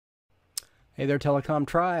Hey there, Telecom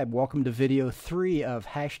Tribe. Welcome to video 3 of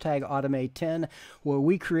 #Automate10, where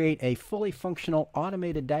we create a fully functional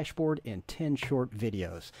automated dashboard in 10 short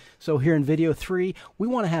videos. So here in video 3, we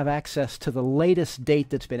want to have access to the latest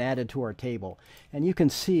date that's been added to our table. And you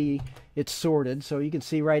can see it's sorted. So you can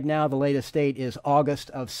see right now the latest date is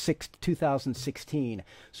August of 2016.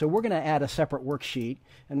 So we're going to add a separate worksheet,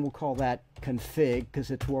 and we'll call that config,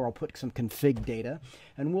 because it's where I'll put some config data.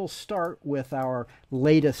 And we'll start with our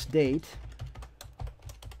latest date.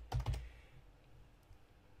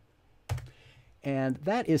 And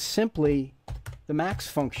that is simply the max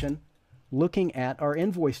function looking at our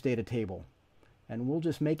invoice data table. And we'll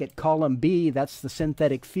just make it column B. That's the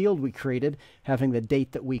synthetic field we created, having the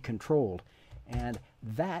date that we controlled. And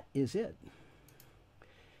that is it.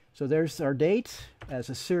 So there's our date as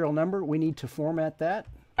a serial number. We need to format that.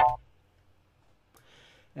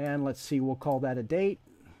 And let's see, we'll call that a date.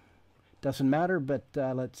 Doesn't matter, but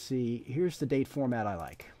let's see. Here's the date format I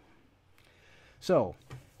like. So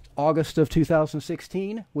August of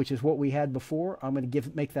 2016, which is what we had before. I'm going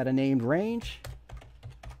to make that a named range.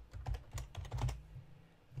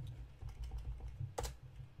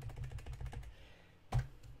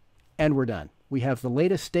 And we're done. We have the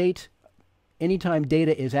latest date. Anytime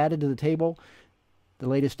data is added to the table, the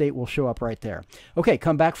latest date will show up right there. Okay,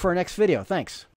 come back for our next video. Thanks.